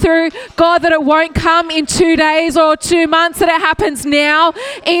breakthrough. God, that it won't come in 2 days or 2 months, that it happens now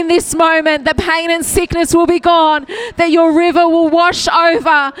in this moment. That pain and sickness will be gone, that your river will wash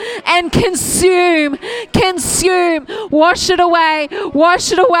over and consume, wash it away,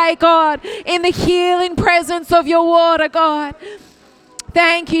 God, in the healing presence of your water, God.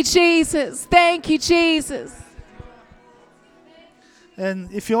 Thank you, Jesus. Thank you, Jesus.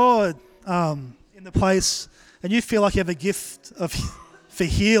 And if you're in the place and you feel like you have a gift for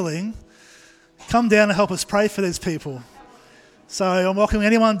healing, come down and help us pray for these people. So I'm welcoming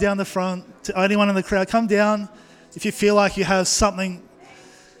anyone down the front, to anyone in the crowd, come down if you feel like you have something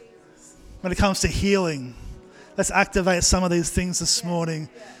when it comes to healing. Let's activate some of these things this morning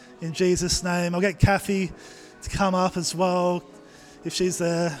in Jesus' name. I'll get Kathy to come up as well if she's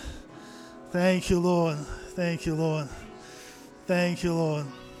there. Thank you, Lord. Thank you, Lord. Thank you, Lord.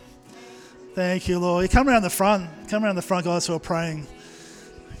 Thank you, Lord. You come around the front. Come around the front, guys who are praying.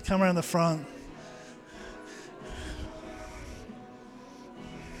 Come around the front.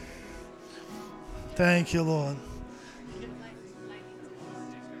 Thank you, Lord.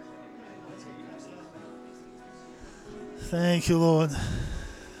 Thank you, Lord.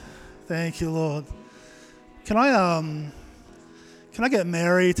 Thank you, Lord. Can I get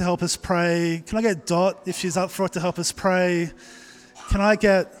Mary to help us pray? Can I get Dot, if she's up for it, to help us pray? Can I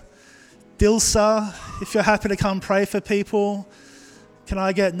get Dilsa, if you're happy to come pray for people? Can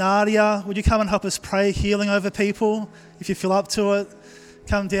I get Nadia? Would you come and help us pray healing over people if you feel up to it?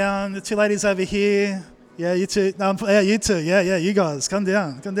 Come down. The two ladies over here. Yeah, you two. No, yeah, you two. Yeah, you guys. Come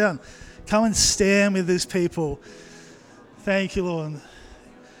down. Come down. Come and stand with these people. Thank you, Lord.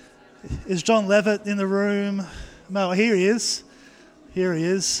 Is John Levitt in the room? No, here he is. Here he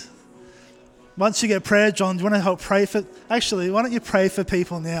is. Once you get prayer, John, do you want to help pray for... Actually, why don't you pray for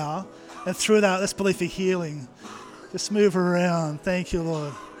people now? And through that, let's believe for healing. Just move around. Thank you,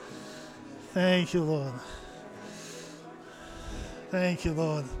 Lord. Thank you, Lord. Thank you,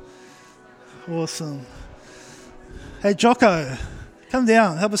 Lord. Awesome. Hey, Jocko, come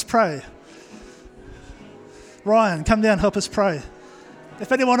down. Help us pray. Ryan, come down. Help us pray.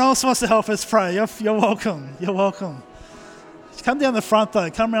 If anyone else wants to help us pray, you're welcome. You're welcome. Come down the front, though.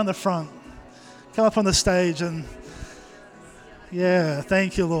 Come around the front. Come up on the stage and... Yeah,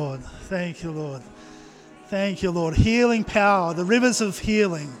 thank you, Lord. Thank you, Lord. Thank you, Lord. Healing power, the rivers of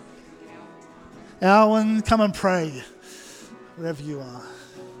healing. Alwyn, come and pray, wherever you are.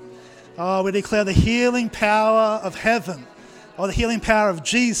 Oh, we declare the healing power of heaven, or the healing power of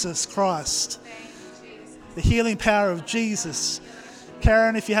Jesus Christ. The healing power of Jesus.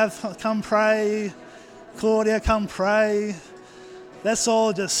 Karen, if you have, come pray. Claudia, come pray. Let's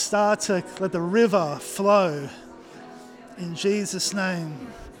all just start to let the river flow In Jesus' name.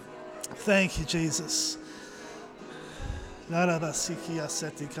 Thank you, Jesus.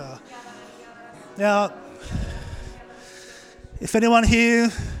 Now, if anyone here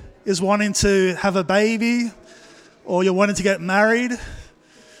is wanting to have a baby or you're wanting to get married,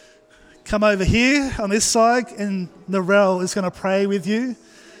 come over here on this side and Narelle is going to pray with you.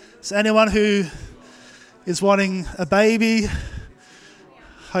 So anyone who is wanting a baby,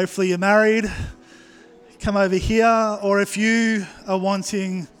 hopefully you're married, come over here. Or if you are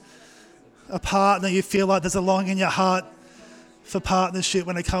wanting a partner, you feel like there's a longing in your heart for partnership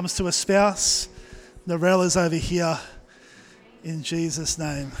when it comes to a spouse, Narelle is over here in Jesus'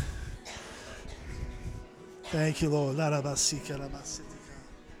 name. Thank you, Lord.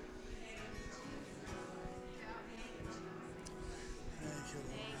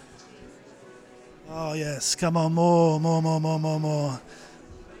 Oh, yes. Come on, more.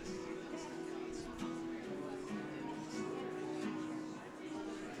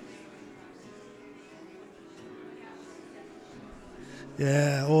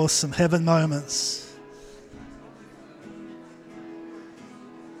 Yeah, awesome. Heaven moments.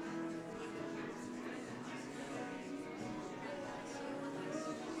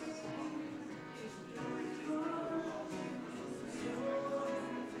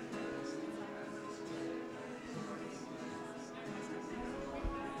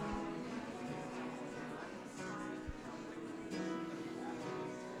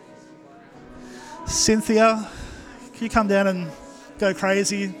 Cynthia, can you come down and go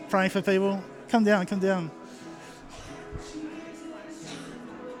crazy praying for people? Come down.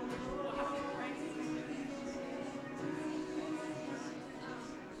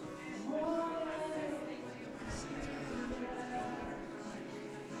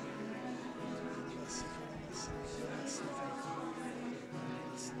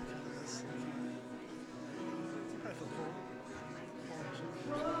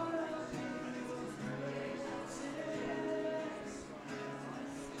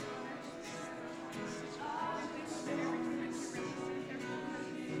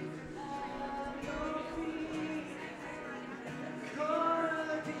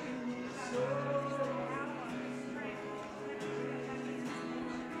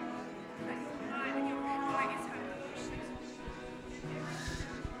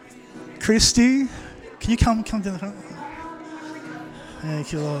 Christy, can you come to the front?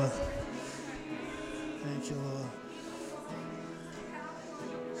 Thank you, Lord. Thank you, Lord.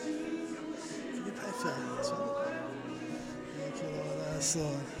 Can you pray for her as well? Thank you, Lord. Yes,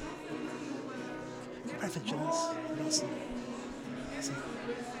 Lord. Can you pray for Janice? Awesome.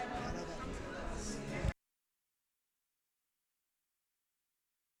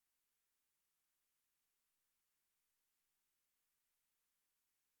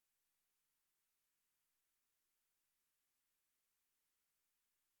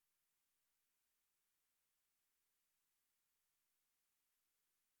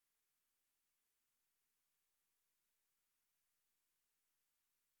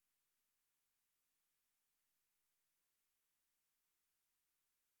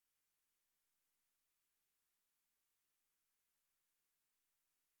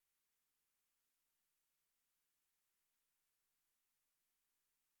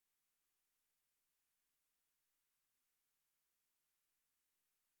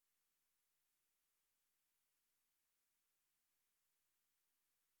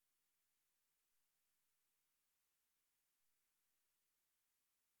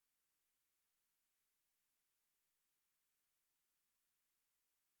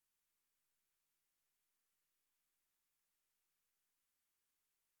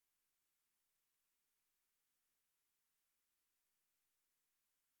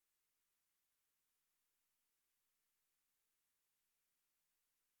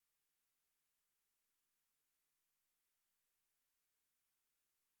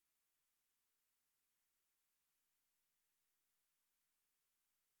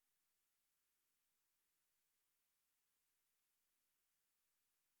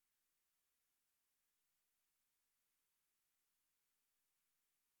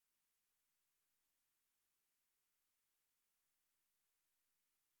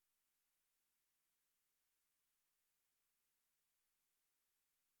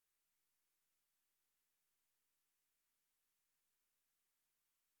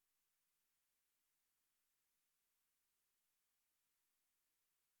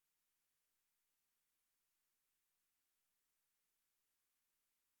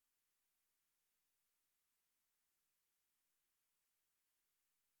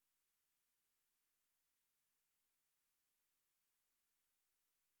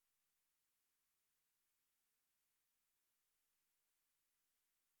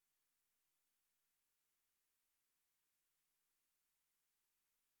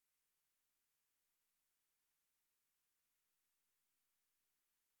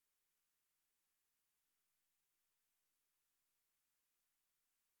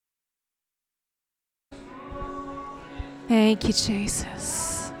 Thank you,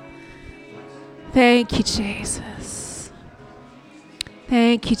 Jesus. Thank you, Jesus.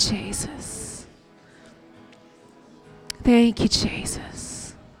 Thank you, Jesus. Thank you,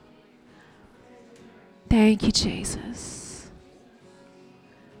 Jesus. Thank you, Jesus.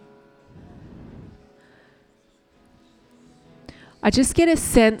 I just get a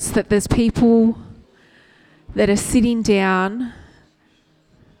sense that there's people that are sitting down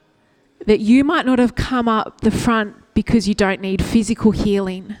that you might not have come up the front because you don't need physical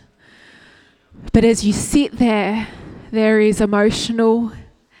healing. But as you sit there, there is emotional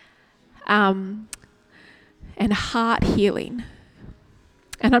and heart healing.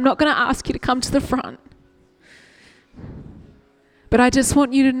 And I'm not going to ask you to come to the front. But I just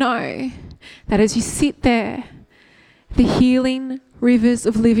want you to know that as you sit there, the healing rivers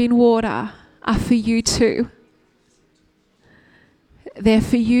of living water are for you too. They're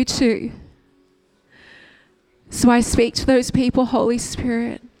for you too. So I speak to those people, Holy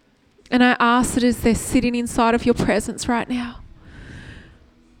Spirit, and I ask that as they're sitting inside of your presence right now,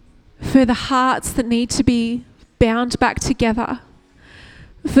 for the hearts that need to be bound back together,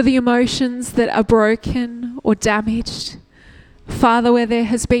 for the emotions that are broken or damaged, Father, where there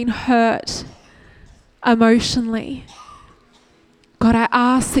has been hurt emotionally, God, I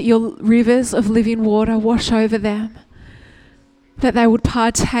ask that your rivers of living water wash over them, that they would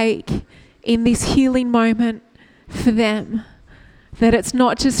partake in this healing moment for them, that it's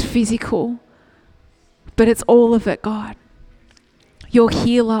not just physical, but it's all of it, God. You're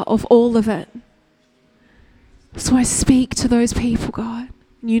healer of all of it. So I speak to those people, God.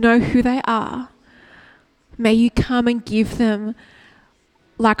 You know who they are. May you come and give them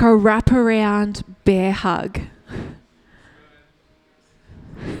like a wraparound bear hug.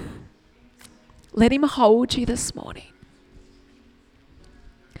 Let him hold you this morning.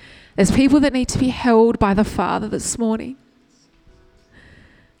 There's people that need to be held by the Father this morning.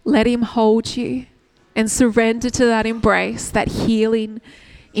 Let him hold you and surrender to that embrace, that healing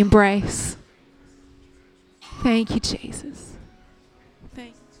embrace. Thank you, Jesus. Thank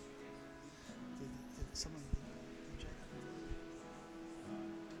you.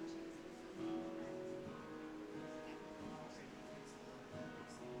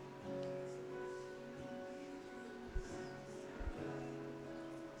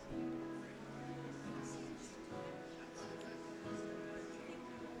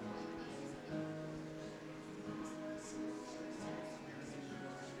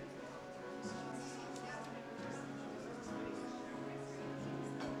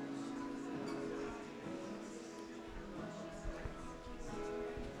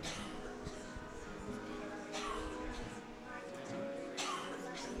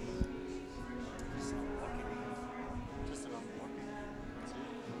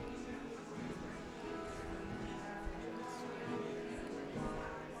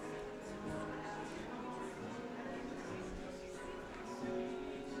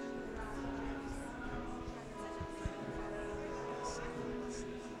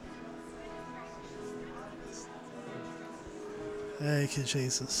 Thank you,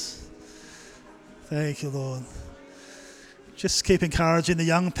 Jesus. Thank you, Lord. Just keep encouraging the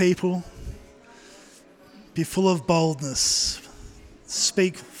young people. Be full of boldness.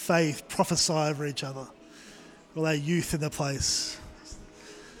 Speak faith. Prophesy over each other. All our youth in the place.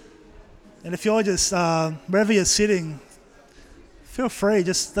 And if you're just, wherever you're sitting, feel free.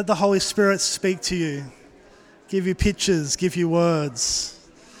 Just let the Holy Spirit speak to you. Give you pictures. Give you words.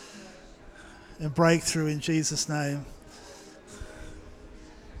 And breakthrough in Jesus' name.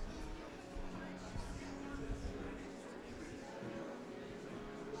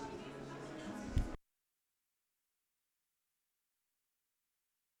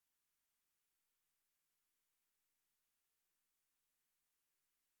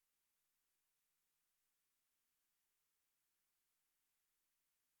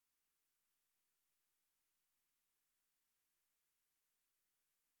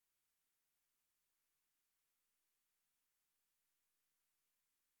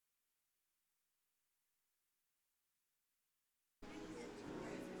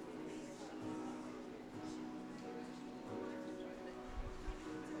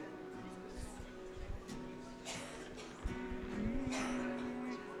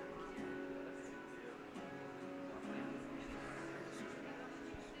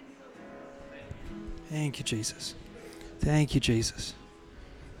 Thank you, Jesus. Thank you, Jesus.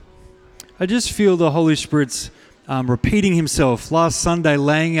 I just feel the Holy Spirit's repeating himself. Last Sunday,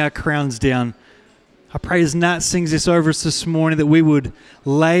 laying our crowns down. I pray as Nat sings this over us this morning that we would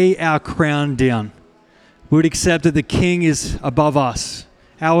lay our crown down. We would accept that the King is above us.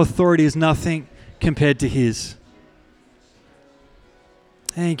 Our authority is nothing compared to his.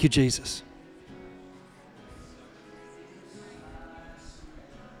 Thank you, Jesus.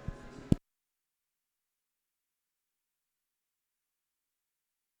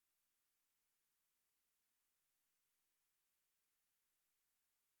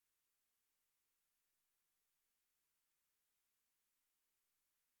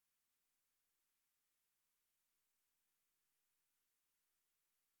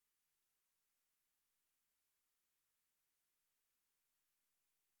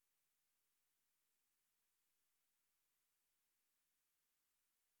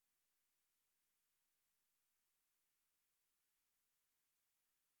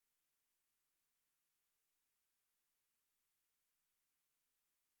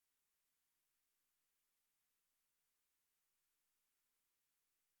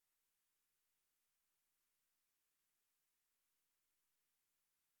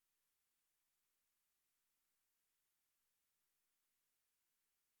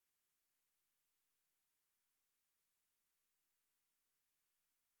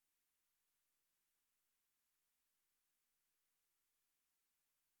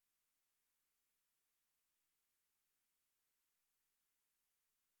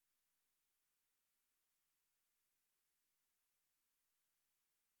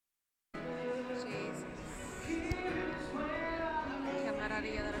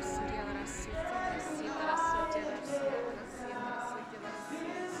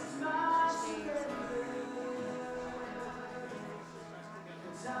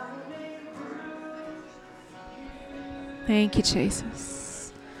 Thank you,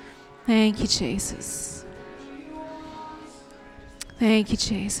 Jesus. Thank you, Jesus. Thank you,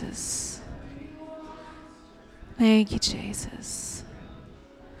 Jesus. Thank you, Jesus.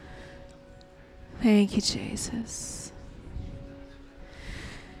 Thank you, Jesus.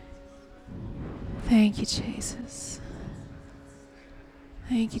 Thank you, Jesus.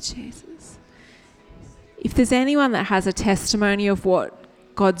 Thank you, Jesus. If there's anyone that has a testimony of what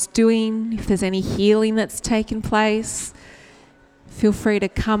God's doing, if there's any healing that's taken place, feel free to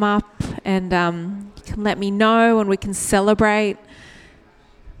come up and you can let me know and we can celebrate.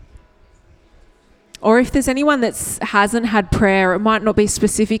 Or if there's anyone that hasn't had prayer, it might not be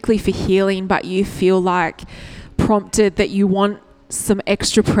specifically for healing, but you feel like prompted that you want some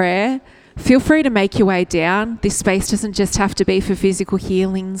extra prayer, feel free to make your way down. This space doesn't just have to be for physical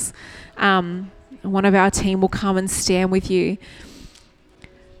healings. One of our team will come and stand with you.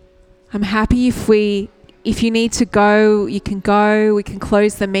 I'm happy if you need to go, you can go. We can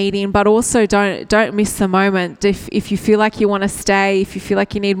close the meeting, but also don't miss the moment. If you feel like you want to stay, if you feel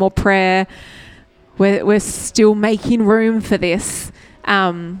like you need more prayer, we're still making room for this.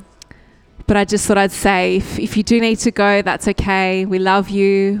 But I just thought I'd say, if you do need to go, that's okay. We love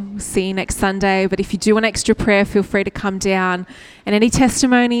you. We'll see you next Sunday. But if you do want extra prayer, feel free to come down. And any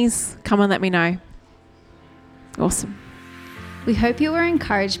testimonies, come and let me know. Awesome. We hope you were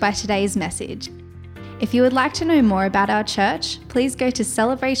encouraged by today's message. If you would like to know more about our church, please go to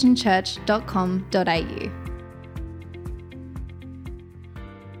celebrationchurch.com.au.